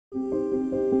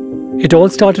It all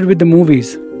started with the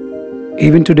movies.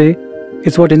 Even today,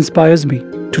 it's what inspires me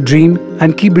to dream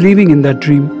and keep believing in that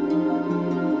dream.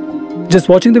 Just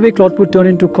watching the way cloth would turn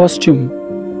into costume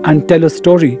and tell a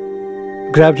story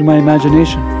grabbed my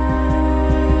imagination.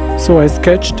 So I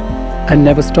sketched and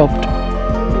never stopped.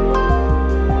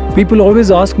 People always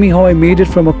ask me how I made it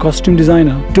from a costume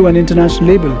designer to an international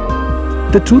label.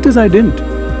 The truth is I didn't.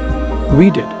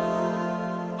 We did.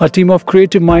 A team of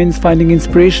creative minds finding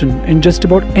inspiration in just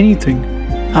about anything,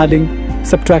 adding,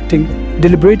 subtracting,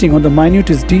 deliberating on the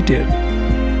minutest detail,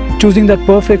 choosing that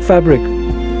perfect fabric,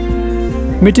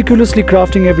 meticulously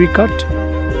crafting every cut,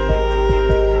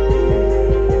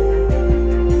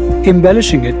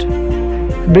 embellishing it,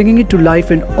 bringing it to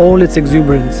life in all its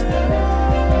exuberance.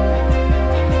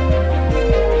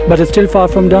 But it's still far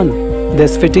from done.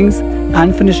 There's fittings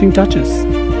and finishing touches.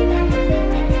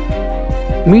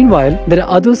 Meanwhile, there are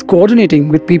others coordinating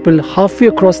with people halfway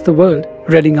across the world,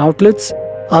 reading outlets.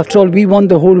 After all, we want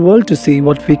the whole world to see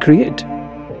what we create.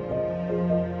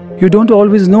 You don't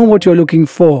always know what you're looking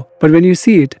for, but when you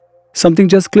see it, something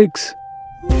just clicks.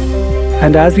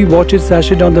 And as we watch it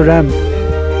sashay down the ramp,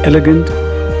 elegant,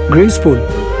 graceful,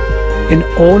 in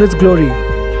all its glory,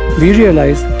 we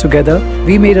realize together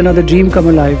we made another dream come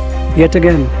alive yet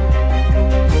again.